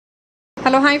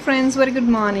Hello, hi friends, very good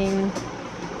morning.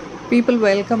 People,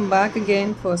 welcome back again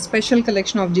for special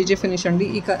collection of GJ Finish andi.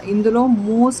 Indulo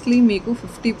mostly meeku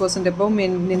 50% above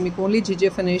nenu meeku only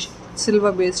GJ Finish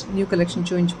silver based new collection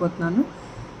చూయించబోతున్నాను.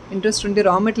 Interest ఉంటే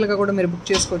raw material గా కూడా మీరు book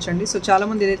చేసుకోవచ్చండి. So చాలా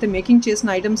మంది ఏదైతే making చేసిన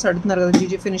items అడుగుతున్నారు కదా,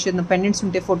 GJ Finish ఏదైనా పెండెంట్స్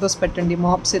ఉంటే ఫోటోస్ పెట్టండి,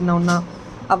 మాప్స్ ఏదైనా ఉన్నా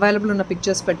అవైలబుల్ ఉన్న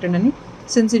పిక్చర్స్ పెట్టండి అని.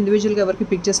 సిన్స్ ఇండివిజువల్గా ఎవరికి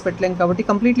పిక్చర్స్ పెట్టలేం కాబట్టి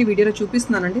కంప్లీట్లీ వీడియోలో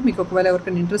చూపిస్తున్నానండి. మీకు ఒకవేళ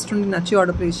ఎవరికైనా ఇంట్రెస్ట్ ఉండి నచ్చి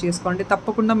ఆర్డర్ ప్లేస్ చేసుకోండి.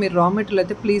 తప్పకుండా మీరు రా మెటీరియల్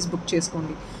అయితే ప్లీజ్ బుక్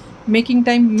చేసుకోండి. మేకింగ్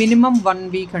టైం మినిమం 1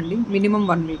 వీక్ అండి, minimum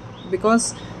 1 week, because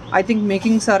I think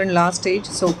makings are in last stage.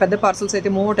 So పెద్ద పార్సల్స్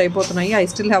అయితే మూవ్ అవుట్ అయిపోతున్నాయి. ఐ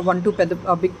స్టిల్ హ్యావ్ 1-2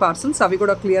 పెద్ద బిగ్ పార్సల్స్, అవి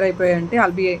కూడా clear అయిపోయాయంటే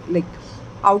I'll be like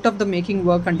out of the making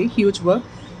work అండి, huge work.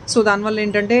 So దానివల్ల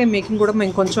ఏంటంటే making కూడా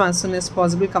మేము కొంచెం as soon as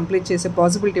possible complete చేసే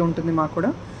పాసిబిలిటీ ఉంటుంది మాకు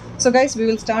కూడా. So guys, we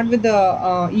will start with the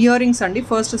ear rings అండి.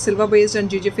 First silver based and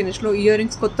GJ ఫినిష్లో ear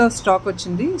rings కొత్త స్టాక్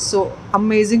వచ్చింది. సో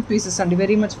అమేజింగ్ పీసెస్ అండి,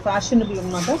 వెరీ మచ్ ఫ్యాషనబుల్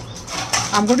అనమాట.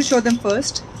 I'm going to show them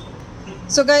first.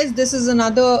 So guys, this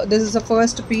is the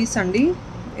first piece అండి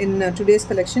in today's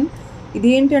collection. ఇది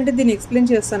ఏంటి అంటే దీన్ని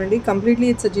ఎక్స్ప్లెయిన్ చేస్తానండి. Completely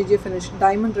it's a GJ finish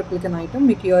diamond రెప్లికన్ item.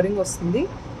 మీకు ఇయర్ రింగ్ వస్తుంది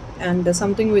and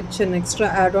something which an extra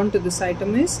add on to this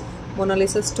item is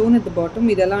Mona Lisa stone at the bottom.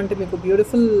 ఇది ఎలా అంటే మీకు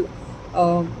బ్యూటిఫుల్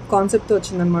కాన్సెప్ట్తో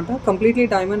వచ్చిందనమాట. Completely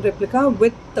diamond replica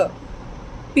with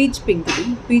peach pink. ఇది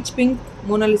peach pink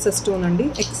Mona Lisa stone అండి,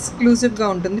 ఎక్స్క్లూజివ్గా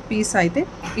ఉంటుంది పీస్ అయితే.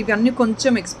 ఇవన్నీ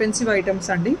కొంచెం ఎక్స్పెన్సివ్ ఐటమ్స్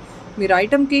అండి. మీరు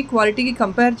ఐటమ్కి క్వాలిటీకి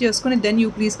కంపేర్ చేసుకుని then you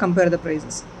please compare the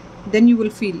prices, then you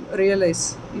will realise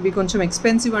ఇవి కొంచెం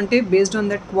ఎక్స్పెన్సివ్ అంటే based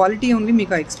on that quality only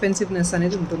మీకు ఆ ఎక్స్పెన్సివ్నెస్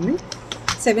అనేది ఉంటుంది.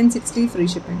 760 free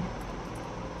shipping,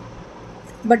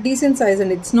 but decent size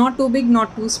అండి. It's not two big,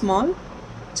 not two small,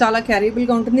 చాలా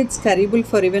క్యారీబుల్గా ఉంటుంది. It's క్యారీబుల్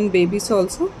for even babies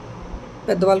also,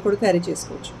 పెద్దవాళ్ళు కూడా క్యారీ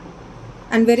చేసుకోవచ్చు.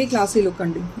 అండ్ వెరీ క్లాసీ లుక్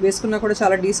అండి, వేసుకున్నా కూడా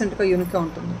చాలా డీసెంట్గా యూనిక్గా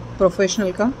ఉంటుంది.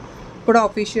 ప్రొఫెషనల్గా కూడా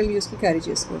ఆఫీషియల్ యూస్కి క్యారీ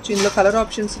చేసుకోవచ్చు. ఇందులో కలర్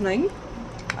ఆప్షన్స్ ఉన్నాయి.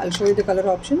 I'll show you the colour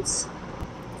options.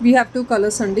 We have 2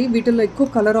 colours అండి. వీటిల్లో ఎక్కువ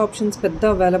కలర్ ఆప్షన్స్ పెద్ద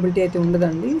అవైలబిలిటీ అయితే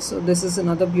ఉండదండి. So this is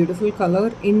another beautiful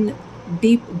colour in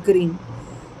deep green.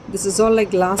 This is all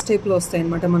like glass టైప్లో వస్తాయి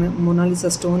అనమాట మన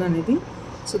మొనాలిసా స్టోన్ అనేది.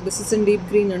 So this is in deep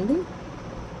green అండి,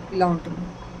 ఇలా ఉంటుంది.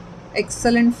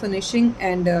 ఎక్సలెంట్ ఫినిషింగ్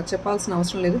అండ్ చెప్పాల్సిన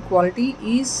అవసరం లేదు, క్వాలిటీ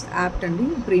ఈజ్ యాప్ట్ అండి.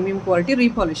 ప్రీమియం క్వాలిటీ,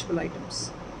 రీపాలిషబుల్ ఐటమ్స్,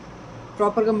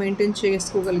 ప్రాపర్గా మెయింటైన్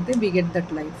చేసుకోగలిగితే we get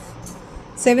that life.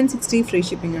 760 free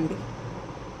shipping అండి.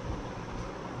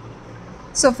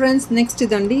 సో ఫ్రెండ్స్, నెక్స్ట్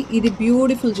ఇదండి. ఇది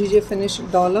బ్యూటిఫుల్ జీజే ఫినిష్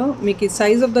డాలర్. మీకు ఈ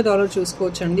సైజ్ ఆఫ్ ద డాలర్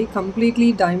చూసుకోవచ్చండి.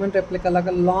 కంప్లీట్లీ డైమండ్ రెప్లికా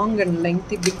లాగా long and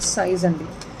lengthy big size అండి.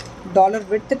 డాలర్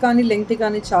విడ్త్ కానీ లెంగ్త్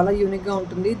కానీ చాలా యూనిక్గా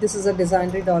ఉంటుంది. This is a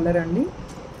designery dollar అండి.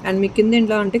 అండ్ మీ కింద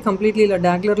ఎలా అంటే కంప్లీట్లీ ఇలా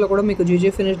డాగ్లర్లో కూడా మీకు జీజే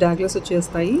ఫినిష్ డాగ్లర్స్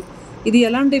వచ్చేస్తాయి. ఇది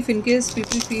ఎలా అంటే if in case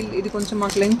people feel ఇది కొంచెం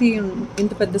మాకు లెంగ్త్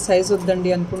ఇంత పెద్ద సైజ్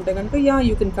వద్దండి అనుకుంటే కనుక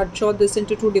you can cut short this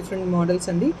into 2 different models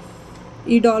అండి.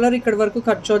 ఈ డాలర్ ఇక్కడ వరకు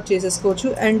కట్ షార్ట్ చేసేసుకోవచ్చు.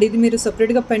 అండ్ ఇది మీరు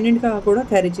సపరేట్గా పెండెంట్గా కూడా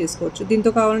క్యారీ చేసుకోవచ్చు. దీంతో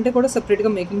కావాలంటే కూడా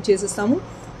సపరేట్గా మేకింగ్ చేసేస్తాము.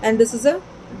 And this is a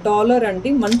dollar అండి,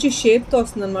 మంచి షేప్తో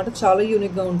వస్తుంది అనమాట, చాలా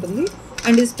యూనిక్గా ఉంటుంది.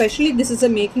 And especially this is a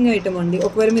making item అండి.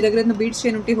 ఒకవేళ మీ దగ్గర ఏదైనా బీడ్స్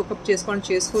చైన్ ఉంటే హుకప్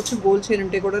చేసుకోవచ్చు, గోల్డ్ చైన్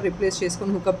ఉంటే కూడా రిప్లేస్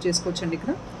చేసుకొని హుకప్ చేసుకోవచ్చు అండి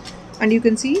ఇక్కడ. అండ్ యూ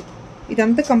కెన్ సీ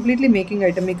ఇదంతా కంప్లీట్లీ మేకింగ్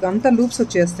ఐటమ్. మీకు అంతా లూప్స్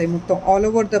వచ్చేస్తాయి, మొత్తం ఆల్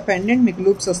ఓవర్ ద పెండెంట్ మీకు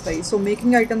లూప్స్ వస్తాయి. సో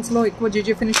మేకింగ్ ఐటమ్స్లో ఎక్కువ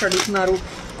జీజే ఫినిష్ అడుగుతున్నారు,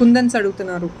 కుందన్స్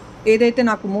అడుగుతున్నారు. ఏదైతే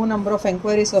నాకు మోర్ నెంబర్ ఆఫ్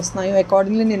ఎంక్వైరీస్ వస్తున్నాయో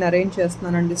అకార్డింగ్లీ నేను అరేంజ్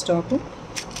చేస్తున్నానండి స్టాక్.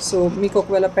 సో మీకు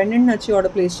ఒకవేళ పెండెంట్ నచ్చి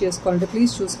ఆర్డర్ ప్లేస్ చేసుకోవాలంటే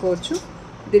ప్లీజ్ చూసుకోవచ్చు.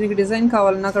 దీనికి డిజైన్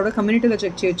కావాలన్నా కూడా కమ్యూనిటీలో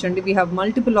చెక్ చేయొచ్చండి. We have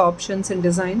multiple options and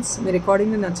designs. మీరు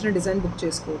అకార్డింగ్లీ నచ్చిన డిజైన్ బుక్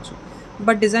చేసుకోవచ్చు.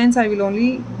 But designs I will only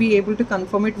be able to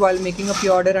confirm it while making up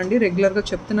your order అండి. రెగ్యులర్గా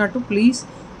చెప్తున్నట్టు please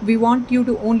we want you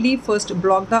to only first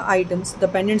black the items.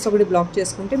 The pendants ఒకటి black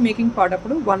చేసుకుంటే making part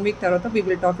అప్పుడు 1 week తర్వాత we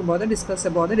will talk about discuss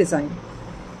about the design.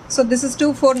 So this is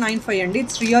 2495 అండి.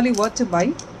 It's really worth to buy.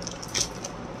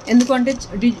 ఎందుకంటే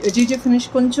GJ finish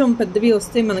కొంచెం పెద్దవి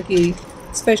వస్తే మనకి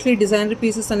స్పెషలీ డిజైనర్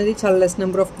పీసెస్ అనేది చాలా లెస్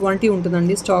నెంబర్ ఆఫ్ క్వాంటిటీ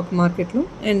ఉంటుందండి స్టాక్ మార్కెట్లో.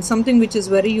 And something which is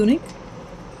very unique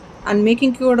and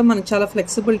మేకింగ్కి కూడా మనకి చాలా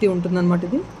ఫ్లెక్సిబిలిటీ ఉంటుందన్నమాట.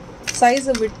 ఇది సైజ్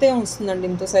విడ్తే వస్తుందండి,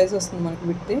 ఇంత సైజ్ వస్తుంది మనకి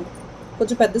విడ్తే,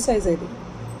 కొంచెం పెద్ద సైజ్ ఇది.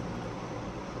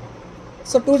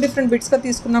 సో 2 డిఫరెంట్ బిట్స్గా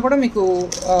తీసుకున్నా కూడా మీకు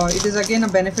it is again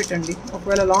a benefit అండి.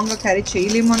 ఒకవేళ లాంగ్గా క్యారీ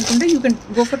చేయలేము అనుకుంటే you can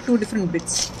go for 2 different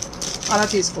bits, అలా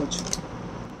తీసుకోవచ్చు.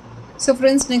 సో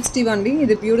ఫ్రెండ్స్, నెక్స్ట్ ఇవ్వండి.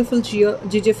 ఇది బ్యూటిఫుల్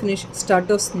జీజే ఫినిష్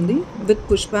స్టడ్ వస్తుంది with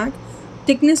push back.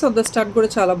 Thickness of the stud కూడా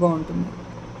చాలా బాగుంటుంది.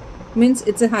 Means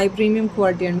it's a high premium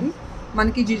quality అండి.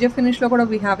 మనకి జీజే ఫినిష్లో కూడా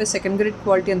we have a 2nd grade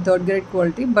quality and 3rd grade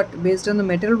quality. But based on the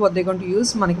material what they going to use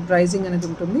మనకి pricing అనేది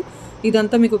ఉంటుంది.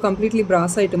 ఇదంతా మీకు కంప్లీట్లీ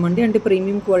బ్రాస్ ఐటమ్ అండి, అంటే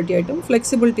ప్రీమియం క్వాలిటీ ఐటమ్.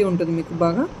 ఫ్లెక్సిబిలిటీ ఉంటుంది మీకు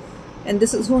బాగా. And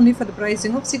this is only for the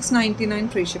pricing of 699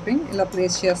 free shipping. ఇలా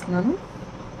ప్లేస్ చేస్తున్నాను.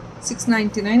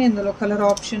 699. ఇందులో కలర్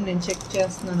ఆప్షన్ నేను చెక్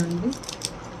చేస్తున్నానండి.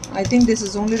 I think this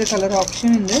is only the colour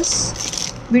option in this.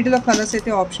 వీటిలో కలర్స్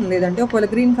అయితే ఆప్షన్ లేదండి. ఒకవేళ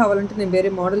గ్రీన్ కావాలంటే నేను వేరే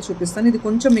మోడల్ చూపిస్తాను. ఇది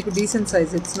కొంచెం మీకు decent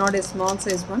size, it's not a small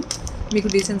size one, మీకు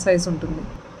డీసెంట్ సైజ్ ఉంటుంది.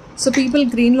 సో పీపుల్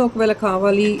గ్రీన్లో ఒకవేళ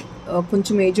కావాలి,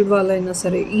 కొంచెం ఏజ్డ్ వాళ్ళైనా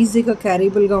సరే ఈజీగా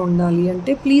క్యారీబుల్గా ఉండాలి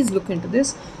అంటే please look in to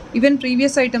this. Even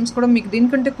previous items కూడా మీకు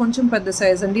దీనికంటే కొంచెం పెద్ద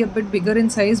సైజ్ అండి, bit bigger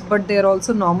in size, but they are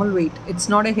also normal weight. It's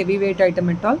not a heavy weight item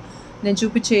at all. నేను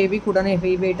చూపించేవి కూడా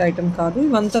హెవీ వెయిట్ ఐటమ్ కాదు,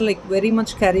 ఇవంతా లైక్ వెరీ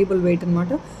మచ్ క్యారీబుల్ వెయిట్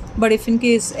అనమాట. But if in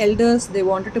case elders they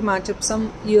wanted to match up some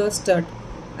year stud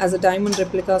as a diamond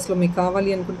రెప్లికాస్లో మీకు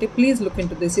కావాలి అనుకుంటే please look in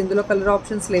to this. ఇందులో colour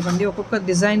options లేవండి, ఒక్కొక్క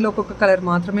డిజైన్లో ఒక్కొక్క కలర్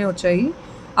మాత్రమే వచ్చాయి,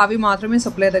 అవి మాత్రమే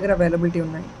సప్లై దగ్గర అవైలబిలిటీ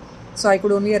ఉన్నాయి. So I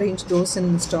could only arrange those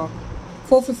in stock.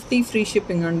 450 free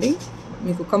shipping అండి.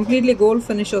 మీకు కంప్లీట్లీ గోల్డ్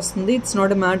ఫినిష్ వస్తుంది. It's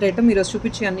not a mat item. ఈరోజు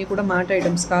చూపించే అన్నీ కూడా మ్యాట్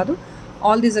ఐటమ్స్ కాదు,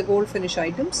 all these a gold finish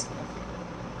items.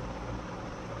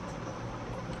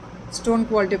 Stone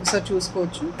quality ఒకసారి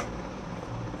చూసుకోవచ్చు,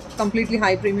 completely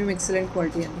high premium excellent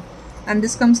quality అండి. And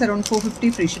this comes around 450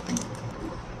 free shipping.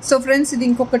 So friends, ఇది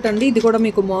ఇంకొకటి అండి, ఇది కూడా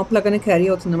మీకు మాప్ లాగానే క్యారీ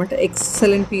అవుతుంది అనమాట.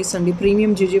 ఎక్సలెంట్ పీస్ అండి,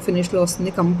 ప్రీమియం జీజీ ఫినిష్లో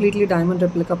వస్తుంది, కంప్లీట్లీ డైమండ్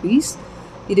రెప్లికా పీస్.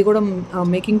 ఇది కూడా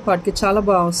మేకింగ్ పార్ట్కి చాలా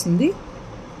బాగా వస్తుంది.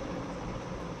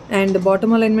 అండ్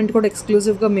బాటమ్ అలైన్మెంట్ కూడా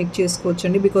ఎక్స్క్లూజివ్గా మేక్ చేసుకోవచ్చు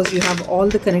అండి, because you have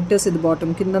all the connectors. ఇది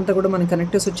బాటమ్ కిందంతా కూడా మన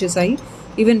కనెక్టర్స్ వచ్చేసాయి.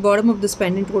 Even bottom of this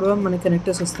pendant కూడా మన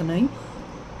కనెక్టర్స్ వస్తున్నాయి.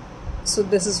 So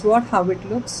this is what how it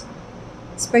looks.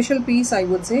 Special peace I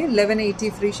would say. 1180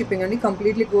 free shipping అండి,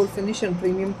 completely gold finish and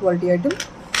premium quality item.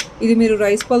 ఇది మీరు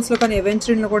రైస్ పల్స్లో కానీ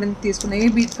ఎవెంచరీలో కూడా తీసుకున్న, ఏ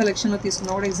బీట్ కలెక్షన్లో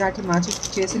తీసుకున్నా కూడా ఎగ్జాక్ట్లీ మ్యాచ్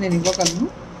చేసి నేను ఇవ్వగలను.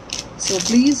 So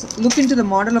please look in to the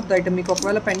model of the item. మీకు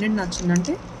ఒకవేళ పెండెంట్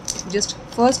నచ్చిందంటే just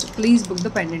first please book the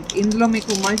pendant. ఇందులో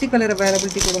మీకు మల్టీ కలర్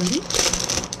అవైలబిలిటీ కూడా ఉంది.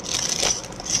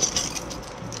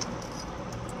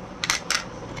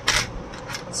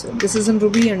 So this is in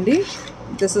ruby అండి,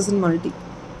 this is in multi.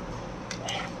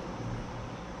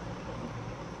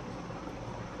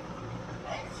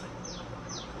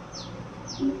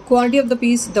 Quality of the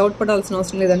piece doubt పడాల్సిన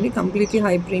అవసరం లేదండి, కంప్లీట్లీ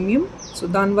హై ప్రీమియం. సో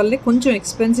దానివల్లే కొంచెం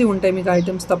ఎక్స్పెన్సివ్ ఉంటాయి మీకు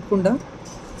ఐటమ్స్ తప్పకుండా.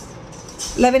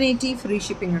 1180 ఫ్రీ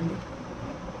షిప్పింగ్ అండి.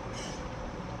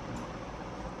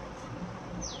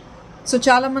 సో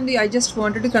చాలామంది I just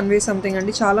wanted to convey something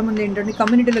అండి. చాలామంది ఏంటంటే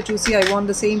కమ్యూనిటీలో చూసి I want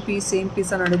the same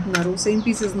piece అని అడుగుతున్నారు. Same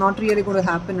piece is not really కూడా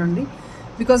హ్యాపెన్ అండి,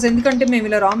 బికాజ్ ఎందుకంటే మేము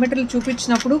ఇలా రా మెటీరియల్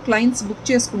చూపించినప్పుడు క్లయింట్స్ బుక్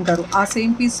చేసుకుంటారు. ఆ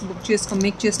సేమ్ పీస్ బుక్ చేసుకొని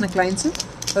మేక్ చేసిన క్లయింట్స్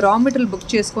రా మెటీరియల్ బుక్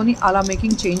చేసుకొని అలా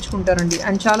మేకింగ్ చేయించుకుంటారండి.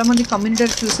 అండ్ చాలామంది కమ్యూనిటీ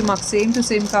చూసి మాకు సేమ్ టు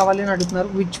సేమ్ కావాలి అని అడుగుతున్నారు,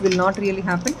 which will not really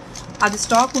happen. అది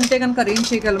స్టాక్ ఉంటే కనుక అరేంజ్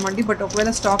చేయగలమండి, బట్ ఒకవేళ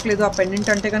స్టాక్ లేదు ఆ పెండెంట్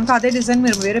అంటే కనుక అదే డిజైన్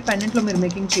మీరు వేరే పెండెంట్లో మీరు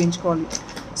మేకింగ్ చేయించుకోవాలి.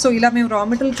 సో ఇలా మేము raw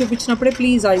material చూపించినప్పుడే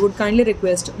please I would kindly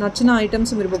request నచ్చిన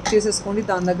ఐటమ్స్ మీరు బుక్ చేసేసుకోండి,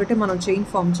 దాని తగ్గట్టే మనం చైన్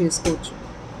ఫామ్ చేసుకోవచ్చు.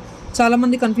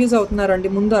 చాలామంది కన్ఫ్యూజ్ అవుతున్నారండి,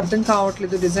 ముందు అర్థం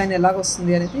కావట్లేదు డిజైన్ ఎలాగ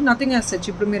వస్తుంది అనేది. Nothing as such.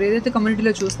 ఇప్పుడు మీరు ఏదైతే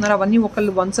కమ్యూనిటీలో చూస్తున్నారో అవన్నీ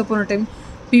ఒకళ్ళు వన్స్ అపాన్ టైం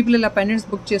పీపుల్ ఇలా పెండెంట్స్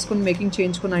బుక్ చేసుకుని మేకింగ్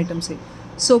చేయించుకున్న ఐటమ్సే.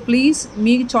 సో ప్లీజ్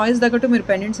మీ చాయిస్ తగ్గట్టు మీరు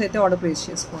పెండెంట్స్ అయితే ఆర్డర్ ప్లేస్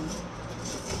చేసుకోండి.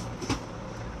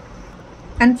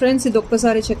 అండ్ ఫ్రెండ్స్, ఇది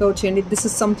ఒక్కసారి చెక్అవుట్ చేయండి. This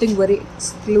is something very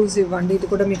exclusive అండి. ఇది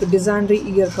కూడా మీకు డిజైనరీ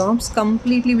ఇయర్ కాప్స్,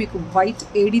 కంప్లీట్లీ మీకు వైట్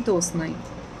ఏడీతో వస్తున్నాయి.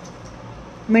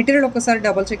 మెటీరియల్ ఒకసారి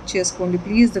డబల్ చెక్ చేసుకోండి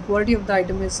please. The quality of the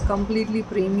item is completely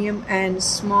premium and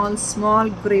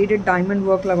small graded diamond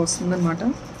work లాగా వస్తుందన్నమాట.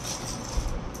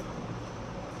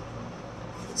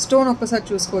 స్టోన్ ఒక్కసారి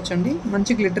చూసుకోవచ్చండి,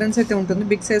 మంచి గ్లిటరెన్స్ అయితే ఉంటుంది.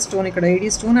 బిగ్ సైజ్ స్టోన్ ఇక్కడ ఏడీ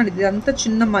స్టోన్, అండ్ ఇది అంతా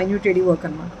చిన్న మైన్యూట్ ఏడీ వర్క్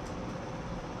అనమాట.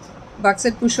 బ్యాక్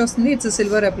సైడ్ పుష్ వస్తుంది. ఇట్స్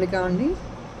సిల్వర్ రెప్లికా అండి.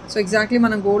 సో ఎగ్జాక్ట్లీ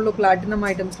మనం గోల్డ్లో ప్లాటినం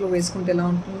ఐటమ్స్లో వేసుకుంటే ఎలా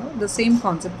ఉంటుందో the same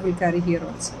concept will carry here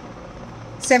also.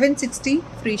 760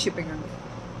 free shipping అండి,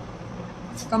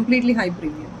 completely high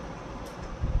premium.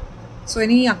 So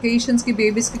any అకేషన్స్కి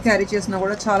బేబీస్కి carry చేసినా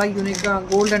కూడా చాలా యూనిక్గా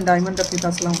గోల్డ్ అండ్ డైమండ్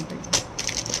రెప్లికాస్లా ఉంటాయి.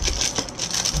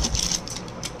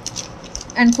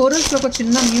 అండ్ కోరల్స్లో ఒక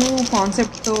చిన్న న్యూ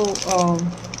కాన్సెప్ట్తో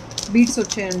బీడ్స్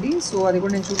వచ్చాయండి. సో అది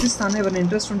కూడా నేను చూపిస్తాను, ఎవరైనా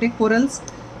ఇంట్రెస్ట్ ఉంటే. కోరల్స్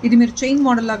ఇది మీరు చైన్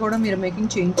మోడల్లా కూడా మీరు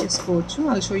మేకింగ్ చేంజ్ చేసుకోవచ్చు.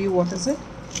 I'll show you what is it.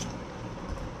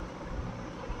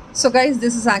 So guys,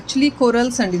 this is actually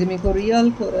corals అండి. ఇది మీకు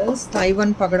రియల్ కోరల్స్,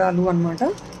 తైవాన్ పగడాలు అనమాట.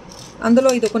 అందులో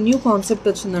ఇది ఒక న్యూ కాన్సెప్ట్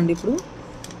వచ్చిందండి ఇప్పుడు.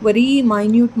 వెరీ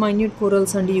మైన్యూట్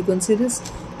కోరల్స్ అండి. You can see this.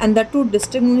 And that to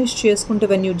distinguish చేసుకుంటే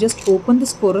when you just open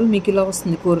this coral మీకు ఇలా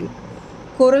వస్తుంది.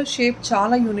 కోరల్ షేప్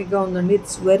చాలా యూనిక్గా ఉందండి.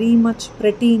 It's very much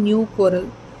pretty new coral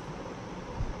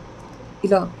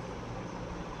ఇలా.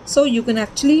 So you can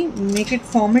actually make it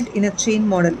form it in a chain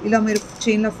model. ఇలా మీరు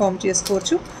చైన్లో ఫామ్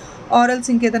చేసుకోవచ్చు, ఆరల్స్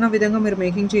ఇంకేదైనా విధంగా మీరు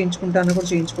మేకింగ్ చేయించుకుంటానో కూడా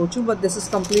చేయించుకోవచ్చు. But this is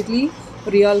completely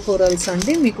real corals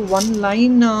అండి. మీకు one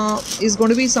line is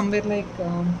gonna to be somewhere like,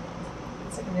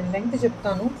 నేను లెంగ్త్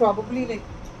చెప్తాను, ప్రాబబ్లీ లైక్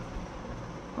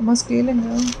అమ్మ scaling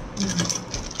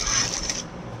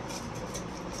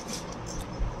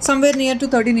somewhere near to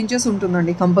 13 inches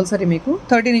ఉంటుందండి కంపల్సరీ. మీకు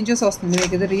 13 inches వస్తుంది.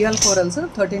 మీకు ఇది real corals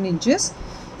 13 inches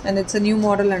and it's new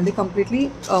model అండి. Completely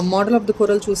model of the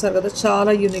coral చూసారు కదా,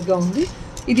 చాలా యూనిక్గా ఉంది.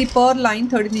 ఇది per line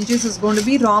 13 inches is gonna to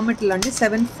be raw material అండి.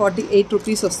 748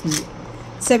 rupees వస్తుంది.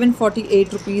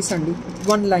 748 rupees అండి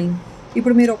 1 line.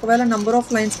 ఇప్పుడు మీరు ఒకవేళ నెంబర్ ఆఫ్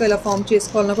లైన్స్గా ఇలా ఫామ్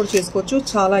చేసుకోవాలన్నా కూడా చేసుకోవచ్చు.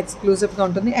 చాలా ఎక్స్క్లూజివ్గా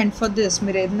ఉంటుంది. అండ్ ఫర్ దిస్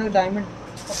మీరు ఏదైనా డైమండ్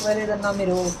ఒకవేళ ఏదన్నా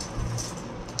మీరు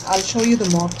I'll show you the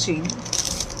MOP chain.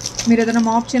 మీరు ఏదైనా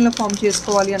మాప్ చైన్లో ఫామ్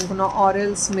చేసుకోవాలి అనుకున్న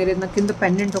ఆరెల్స్ మీరు ఏదైనా కింద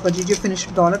పెండెంట్ ఒక జిజే ఫినిష్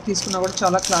డాలర్ తీసుకున్నా కూడా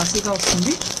చాలా క్లాసీగా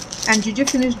వస్తుంది. అండ్ జిజే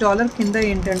ఫినిష్ డాలర్ కింద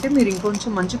ఏంటంటే మీరు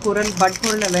ఇంకొంచెం మంచి coral bud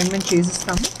coral alignment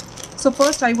చేసిస్తాము. So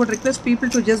first I would request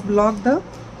people to just black the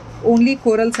only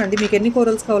corals అండి. మీకు ఎన్ని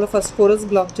కోరల్స్ కావాలో ఫస్ట్ కోరల్స్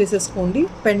బ్లాక్ చేసేసుకోండి,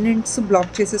 పెండెంట్స్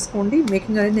బ్లాక్ చేసేసుకోండి.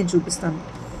 మేకింగ్ అనేది నేను చూపిస్తాను.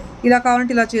 ఇలా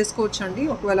కావాలంటే ఇలా చేసుకోవచ్చు అండి.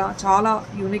 ఒకవేళ చాలా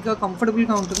యూనిక్గా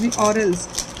కంఫర్టబుల్గా ఉంటుంది. ఆరెల్స్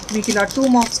మీకు ఇలా 2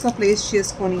 మాప్స్గా ప్లేస్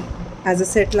చేసుకొని యాజ్ అ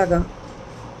సెట్ లాగా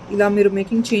ఇలా మీరు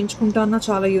మేకింగ్ చేయించుకుంటానా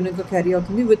చాలా యూనిక్గా క్యారీ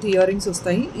అవుతుంది. విత్ ఇయర్ రింగ్స్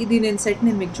వస్తాయి. ఇది నేను సెట్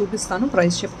నేను మీకు చూపిస్తాను,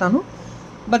 ప్రైస్ చెప్తాను.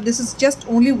 But this is just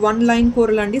only 1 line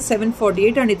coral అండి.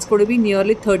 748 అండ్ ఇట్స్ కూడా బి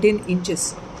నియర్లీ 13 inches.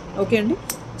 ఓకే అండి.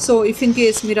 సో ఇఫ్ ఇన్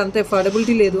కేస్ మీరు అంత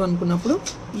అఫోర్డబిలిటీ లేదు అనుకున్నప్పుడు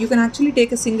you can actually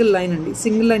take a single line అండి.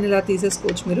 సింగిల్ లైన్ ఇలా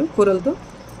తీసేసుకోవచ్చు మీరు కోరల్తో.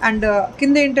 అండ్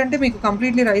కింద ఏంటంటే మీకు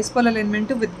కంప్లీట్లీ రైస్ పల్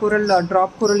alignment with coral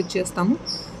drop coral ఇచ్చేస్తాము.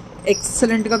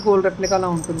 ఎక్సలెంట్గా గోల్డ్ రెప్లికాలా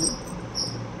ఉంటుంది.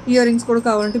 ఇయర్ రింగ్స్ కూడా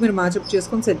కావాలంటే మీరు మ్యాచప్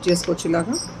చేసుకొని సెట్ చేసుకోవచ్చు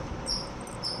ఇలాగా.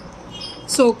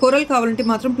 సో కోరల్ కావాలంటే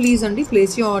మాత్రం ప్లీజ్ అండి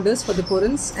place you orders for the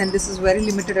corals. And this is very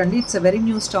limited అండి. It's a very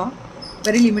new stock.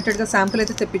 Very లిమిటెడ్గా శాంపుల్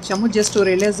అయితే తెప్పించాము just to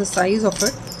realise the size of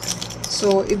it. So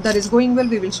if that is going well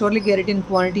we will surely get it in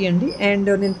quantity అండి. And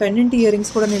నేను pendant ear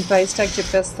rings కూడా నేను price tag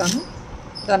చెప్పేస్తాను.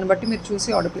 దాన్ని బట్టి మీరు చూసి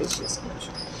ఆర్డర్ ప్లేస్ చేసుకోవచ్చు.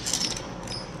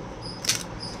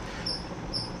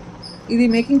 ఇది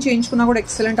మేకింగ్ చేయించుకున్నా కూడా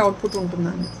ఎక్సలెంట్ అవుట్పుట్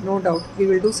ఉంటుందండి. No doubt we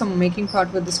will do some making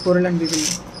part with this coral and we will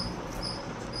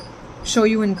show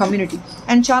you in community.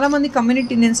 And చాలామంది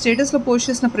కమ్యూనిటీ నేను స్టేటస్లో పోస్ట్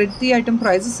చేసిన ప్రతి ఐటమ్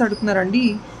ప్రైజెస్ అడుగుతున్నారండి.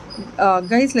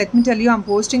 Guys let me tell you I'm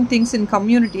posting things in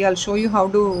community. I'll show you how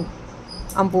do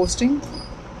I'm posting.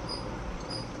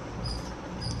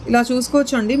 ఇలా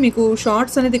చూసుకోవచ్చు అండి. మీకు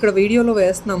షార్ట్స్ అనేది ఇక్కడ వీడియోలో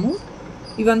వేస్తున్నాము.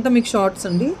 ఇవంతా మీకు షార్ట్స్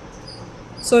అండి.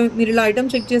 సో మీరు ఇలా ఐటమ్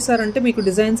చెక్ చేశారంటే మీకు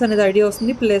డిజైన్స్ అనేది ఐడియా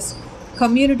వస్తుంది. ప్లస్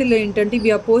కమ్యూనిటీలో ఏంటంటే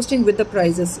we are posting with the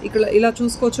prices. ఇక్కడ ఇలా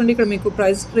చూసుకోవచ్చు అండి. ఇక్కడ మీకు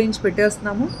ప్రైస్ రేంజ్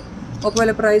పెట్టేస్తున్నాము.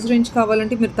 ఒకవేళ ప్రైస్ రేంజ్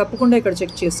కావాలంటే మీరు తప్పకుండా ఇక్కడ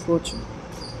చెక్ చేసుకోవచ్చు.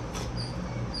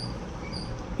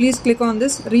 Please click on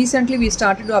this. Recently we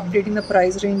started updating the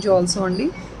price range also అండి.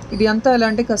 ఇది అంతా ఎలా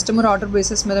అంటే కస్టమర్ ఆర్డర్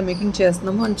బేసిస్ మీద మేకింగ్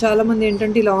చేస్తున్నాము. అండ్ చాలామంది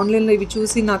ఏంటంటే ఇలా ఆన్లైన్లో ఇవి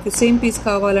చూసి నాకు సేమ్ పీస్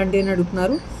కావాలండి అని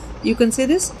అడుగుతున్నారు. You can say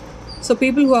this. So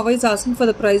people who are always asking for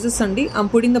the prices andi, I'm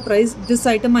putting the price. This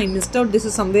item I missed out. This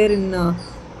is somewhere in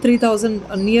 3000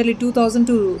 nearly 2000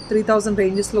 to 3000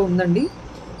 ranges లో ఉందండి.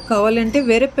 కావాలంటే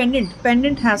వేరే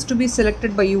pendant has to be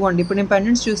selected by you అండి. ఇప్పుడు నేను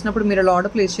pendants చూసినప్పుడు మీరు అలా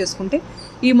ఆర్డర్ ప్లేస్ చేసుకుంటే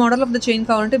ఈ మోడల్ ఆఫ్ ద చైన్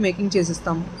కావాలంటే making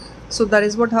చేసిస్తాము. So that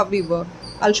is what how we work.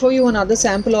 I'll show you another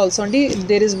sample also అండి.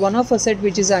 there is one of a set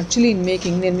which is actually in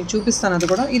making. నేను మీకు చూపిస్తాను. అది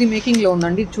కూడా ఇది మేకింగ్లో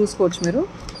ఉందండి. చూసుకోవచ్చు మీరు.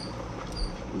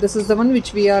 This is the one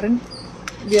which we are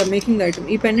making the item.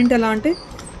 ఈ పెండెంట్ ఎలా అంటే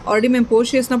ఆల్రెడీ మేము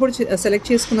పోస్ట్ చేసినప్పుడు సెలెక్ట్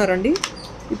చేసుకున్నారండి.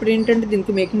 ఇప్పుడు ఏంటంటే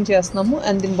దీనికి మేకింగ్ చేస్తున్నాము.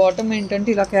 అండ్ దీని బాటమ్ ఏంటంటే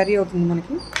ఇలా క్యారీ అవుతుంది,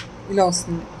 మనకి ఇలా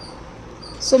వస్తుంది.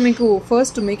 సో మీకు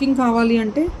ఫస్ట్ మేకింగ్ కావాలి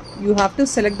అంటే you have to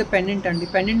select the pendant అండి.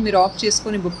 పెండెంట్ మీరు ఆఫ్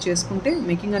చేసుకొని బుక్ చేసుకుంటే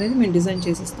మేకింగ్ అనేది మేము design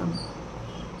చేసిస్తాము.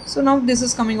 So now this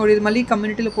is coming out. ఇది మళ్ళీ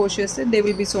కమ్యూనిటీలో పోస్ట్ చేస్తే they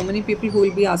will be so many people who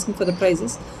will be asking for the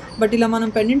prices. But ఇలా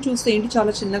మనం పెండెంట్ చూస్తే ఏంటి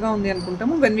చాలా చిన్నగా ఉంది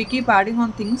అనుకుంటాము. When we keep adding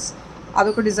on things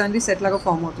అదొక డిజైన్ది సెట్ లాగా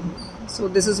ఫామ్ అవుతుంది. So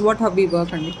this is what how we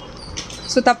work అండి.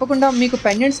 సో తప్పకుండా మీకు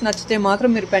పెండెంట్స్ నచ్చితే మాత్రం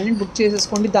మీరు పెండెంట్ బుక్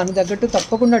చేసేసుకోండి. దానికి తగ్గట్టు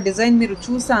తప్పకుండా డిజైన్ మీరు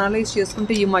చూసి అనలైజ్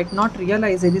చేసుకుంటే యూ మైట్ నాట్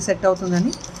రియలైజ్ ఇది సెట్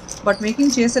అవుతుందని. బట్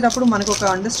మేకింగ్ చేసేటప్పుడు మనకు ఒక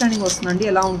అండర్స్టాండింగ్ వస్తుందండి,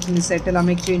 ఎలా ఉంటుంది సెట్, ఎలా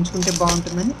మేక్ చేయించుకుంటే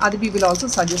బాగుంటుందని. అది we will also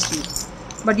suggest you.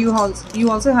 But you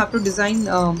also have to design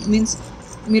means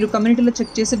మీరు కమ్యూనిటీలో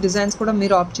చెక్ చేసే డిజైన్స్ కూడా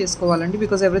మీరు ఆప్ట్ చేసుకోవాలండి.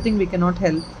 Because everything we cannot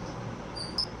help.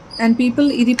 And people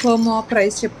ఇది పర్ మాప్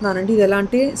ప్రైస్ చెప్తున్నానండి. ఇది ఎలా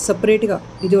అంటే సపరేట్గా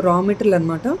ఇది రా మెటీరియల్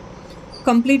అనమాట.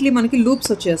 కంప్లీట్లీ మనకి లూప్స్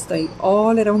వచ్చేస్తాయి,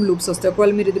 ఆల్ అరౌండ్ లూప్స్ వస్తాయి.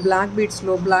 ఒకవేళ మీరు ఇది బ్లాక్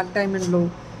బీడ్స్లో, బ్లాక్ డైమండ్లో,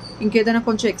 ఇంకేదైనా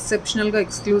కొంచెం ఎక్సెప్షనల్గా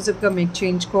ఎక్స్క్లూజివ్గా మేక్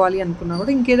చేయించుకోవాలి అనుకున్నా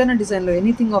కూడా ఇంకేదైనా డిజైన్లో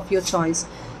ఎనీథింగ్ ఆఫ్ యువర్ చాయిస్.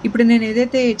 ఇప్పుడు నేను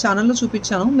ఏదైతే ఛానల్లో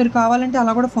చూపించానో మీరు కావాలంటే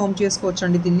అలా కూడా ఫామ్ చేసుకోవచ్చు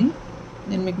అండి. దీన్ని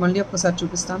నేను మీకు మళ్ళీ ఒక్కసారి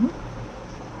చూపిస్తాను.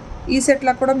 ఈ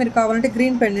సెట్లకు కూడా మీరు కావాలంటే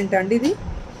గ్రీన్ పెండెంట్ అండి ఇది.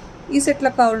 ఈ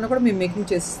సెట్లకు కావాలన్నా కూడా మేము మేకింగ్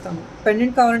చేసిస్తాము.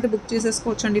 పెండెంట్ కావాలంటే బుక్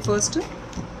చేసేసుకోవచ్చు అండి. ఫస్ట్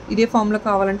ఇదే ఫామ్లో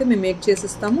కావాలంటే మేము make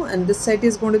చేసిస్తాము. And this site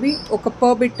is gonna to be ఒక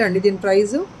పర్ బిట్ అండి. దీని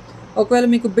ప్రైస్ ఒకవేళ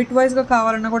మీకు బిట్ వైజ్గా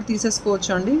కావాలన్నా కూడా తీసేసుకోవచ్చు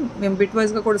అండి. మేము బిట్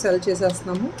వైజ్గా కూడా cell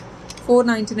చేసేస్తున్నాము.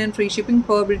 499 free shipping,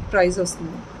 per bit price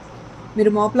వస్తుంది.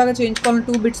 మీరు మాప్ లాగా చేయించుకోవాలని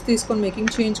 2 బిట్స్ తీసుకొని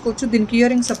మేకింగ్ చేయించుకోవచ్చు. దీనికి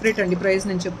ఇయర్ రింగ్ సపరేట్ అండి, ప్రైస్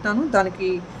నేను చెప్తాను. దానికి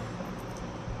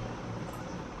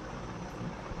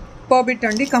పర్ బిట్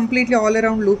అండి. కంప్లీట్లీ ఆల్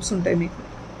అరౌండ్ లూప్స్ ఉంటాయి మీకు.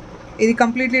 ఇది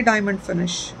completely diamond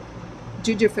finish,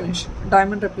 GJ finish,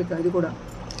 diamond replica ఇది కూడా.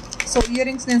 సో ఇయర్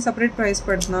రింగ్స్ నేను సపరేట్ ప్రైస్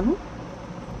పెడుతున్నాను.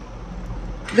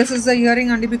 This is the ear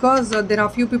ring అండి, because there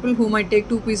are few people who my take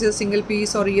 2 pieces single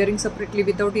piece are ear ring separately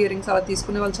without ear rings అలా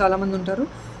తీసుకునే వాళ్ళు చాలామంది ఉంటారు.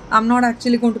 I'm not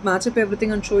actually going to match up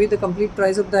everything and show you the complete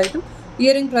price of the item.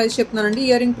 Ear ring price చెప్తున్నానండి.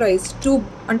 Ear ring price 2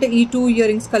 అంటే ఈ 2 ear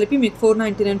rings కలిపి మీకు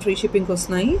 499 ఫ్రీ షిప్పింగ్కి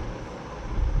వస్తున్నాయి.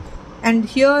 అండ్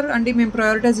హియర్ అండి మేము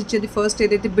ప్రయారిటైజ్ ఇచ్చేది ఫస్ట్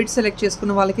ఏదైతే బిడ్ సెలెక్ట్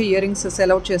చేసుకున్న వాళ్ళకి ఇయర్ రింగ్స్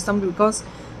సెల్ అవుట్ చేస్తాం, బికాస్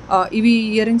ఇవి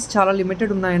ఇయర్ రింగ్స్ చాలా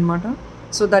లిమిటెడ్ ఉన్నాయన్నమాట.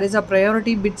 సో దట్ ఈస్ ఆ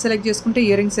ప్రయారిటీ. బిడ్ సెలెక్ట్ చేసుకుంటే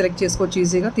ఇయర్ రింగ్స్ సెలెక్ట్ చేసుకోవచ్చు,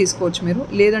 ఈజీగా తీసుకోవచ్చు మీరు.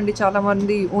 లేదండి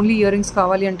చాలామంది ఓన్లీ ఇయర్ రింగ్స్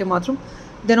కావాలి అంటే మాత్రం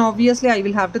then obviously I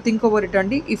will have to think over it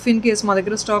అండి. ఇఫ్ ఇన్ కేస్ మా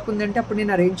దగ్గర స్టాక్ ఉందంటే అప్పుడు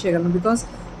నేను అరేంజ్ చేయగలను, because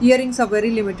ear rings are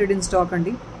very limited in stock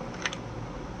అండి.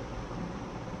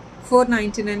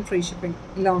 499 ఫ్రీ షిప్పింగ్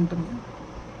ఇలా ఉంటుంది.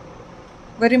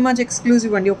 వెరీ మచ్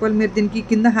ఎక్స్క్లూజివ్ అండి. ఒకవేళ మీరు దీనికి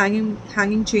కింద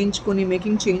హ్యాంగింగ్ చేయించుకొని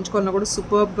మేకింగ్ చేయించుకోవాలన్నా కూడా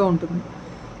సూపర్బ్గా ఉంటుంది.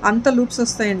 అంత లూప్స్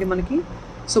వస్తాయండి మనకి.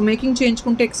 సో మేకింగ్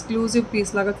చేయించుకుంటే ఎక్స్క్లూజివ్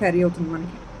పీస్ లాగా క్యారీ అవుతుంది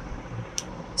మనకి.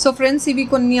 సో ఫ్రెండ్స్ ఇవి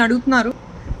కొన్ని అడుగుతున్నారు,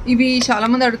 ఇవి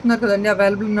చాలామంది అడుగుతున్నారు కదండి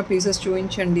అవైలబుల్ ఉన్న పీసెస్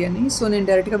చూపించండి అని. సో నేను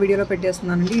డైరెక్ట్గా వీడియోలో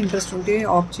పెట్టేస్తున్నానండి, ఇంట్రెస్ట్ ఉంటే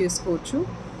ఆప్ట్ చేసుకోవచ్చు.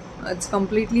 It's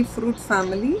completely fruit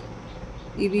family.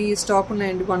 ఇవి స్టాక్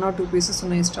ఉన్నాయండి, 1 or 2 pieces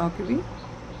ఉన్నాయి స్టాక్. ఇవి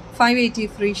 580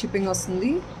 ఫ్రీ షిప్పింగ్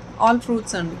వస్తుంది. ఆల్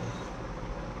ఫ్రూట్స్ అండి.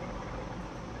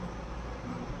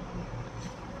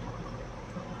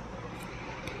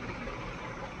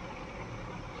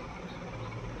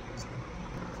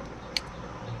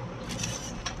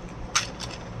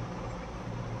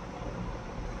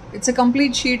 ఇట్స్ ఎ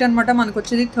కంప్లీట్ షీట్ అనమాట. మనకు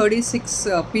వచ్చేది 36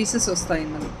 pieces వస్తాయి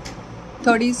ఇందులో,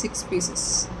 36 pieces.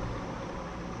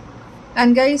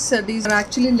 And guys these are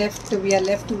actually we are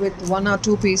left with 1 or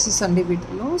 2 pieces అండి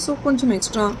వీటిలో. సో కొంచెం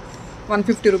ఎక్స్ట్రా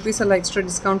 150 rupees అలా extra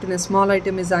discount in small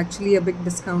item is actually a big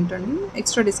discount అండి.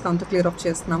 ఎక్స్ట్రా డిస్కౌంట్ క్లియర్ ఆఫ్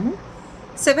చేస్తున్నాము.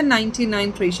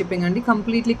 799 ఫ్రీ షిప్పింగ్ అండి.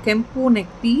 Completely కెంపు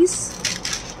neck piece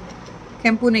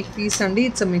అండి.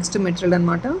 It's a mixed material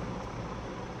అనమాట.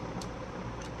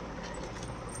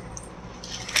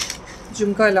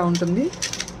 జుంకా ఇలా ఉంటుంది.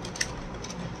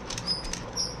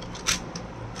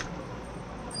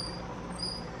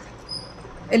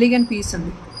 ఎలిగెంట్ పీస్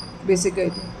అండి బేసిక్గా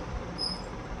అయితే.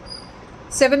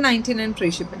 799 ఫ్రీ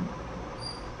షిప్పింగ్.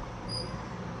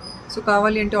 సో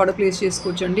కావాలి అంటే ఆర్డర్ ప్లేస్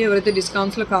చేసుకోవచ్చు అండి. ఎవరైతే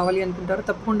డిస్కౌంట్స్లో కావాలి అనుకుంటారో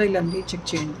తప్పకుండా ఇలాంటి చెక్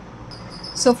చేయండి.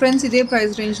 సో ఫ్రెండ్స్ ఇదే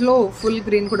ప్రైస్ రేంజ్లో ఫుల్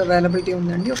గ్రీన్ కూడా అవైలబిలిటీ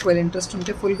ఉందండి. ఒకవేళ ఇంట్రెస్ట్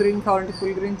ఉంటే ఫుల్ గ్రీన్ కావాలంటే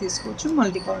ఫుల్ గ్రీన్ తీసుకోవచ్చు,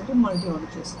 మల్టీ కావాలంటే మల్టీ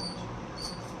ఆర్డర్ చేసుకోవచ్చు.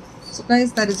 So guys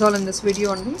that is all in this video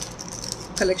అండి.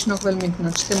 కలెక్షన్ ఒకవేళ మీకు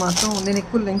నచ్చితే మాత్రం, నేను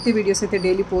ఎక్కువ లెంగ్తీ వీడియోస్ అయితే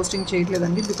డైలీ పోస్టింగ్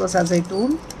చేయట్లేదండి, బికాస్ యాజ్ ఐ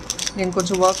టోల్డ్ నేను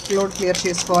కొంచెం వర్క్ లోడ్ క్లియర్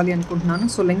చేసుకోవాలి అనుకుంటున్నాను.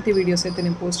 సో లెంగ్తీ వీడియోస్ అయితే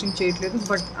నేను పోస్టింగ్ చేయట్లేదు,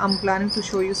 but I'm planning to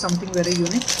show you something very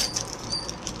unique.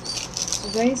 So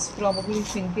guys probably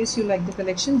if in case you like the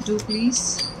collection, do please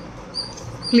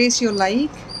place your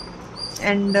like.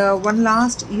 And one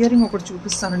last ear ring ఒకటి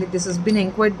చూపిస్తానండి. This has been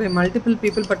enquired by multiple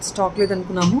people, but stock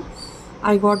లేదనుకున్నాము.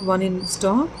 I got one in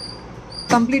stock.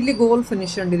 Completely gold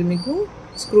finish అండి. ఇది మీకు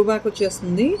screw back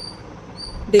వచ్చేస్తుంది,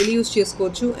 daily use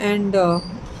చేసుకోవచ్చు. And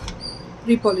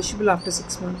repolishable after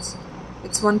 6 months.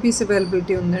 It's 1 piece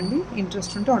availability ఉందండి.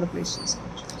 Interest ఉంటే order place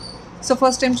చేసుకోవచ్చు. So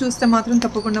first time చూస్తే మాత్రం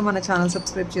తప్పకుండా మన ఛానల్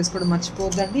సబ్స్క్రైబ్ చేసుకోవడం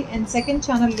మర్చిపోద్దండి. అండ్ సెకండ్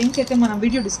ఛానల్ లింక్ అయితే మన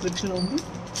వీడియో డిస్క్రిప్షన్లో ఉంది.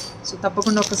 సో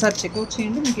తప్పకుండా ఒకసారి చెక్అవుట్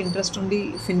చేయండి మీకు ఇంట్రెస్ట్ ఉండి.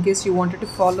 If in case you wanted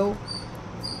to follow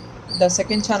the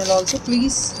second channel also,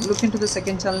 please look in to the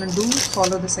second channel and do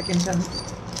follow the second channel.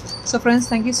 So friends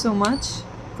thank you so much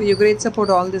for your great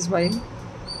support all this while.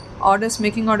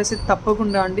 Making orders అయితే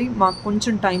తప్పకుండా అండి, మాకు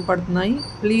కొంచెం time పడుతున్నాయి.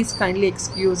 Please kindly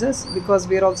excuses, because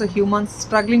we are also humans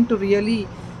struggling to really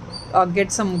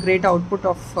get some great output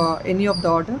of any of the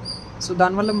order. So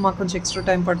దానివల్ల మాకు కొంచెం extra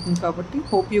time పడుతుంది కాబట్టి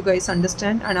hope you guys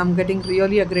understand. And I'm getting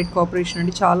really a great cooperation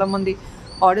అండి. చాలామంది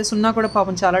orders ఉన్నా కూడా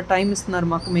పాపం చాలా టైం ఇస్తున్నారు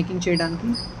మాకు మేకింగ్ చేయడానికి.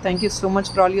 Thank you so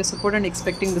much for all your support and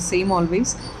expecting the same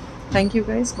always. Thank you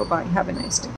guys. Bye. Have a nice day.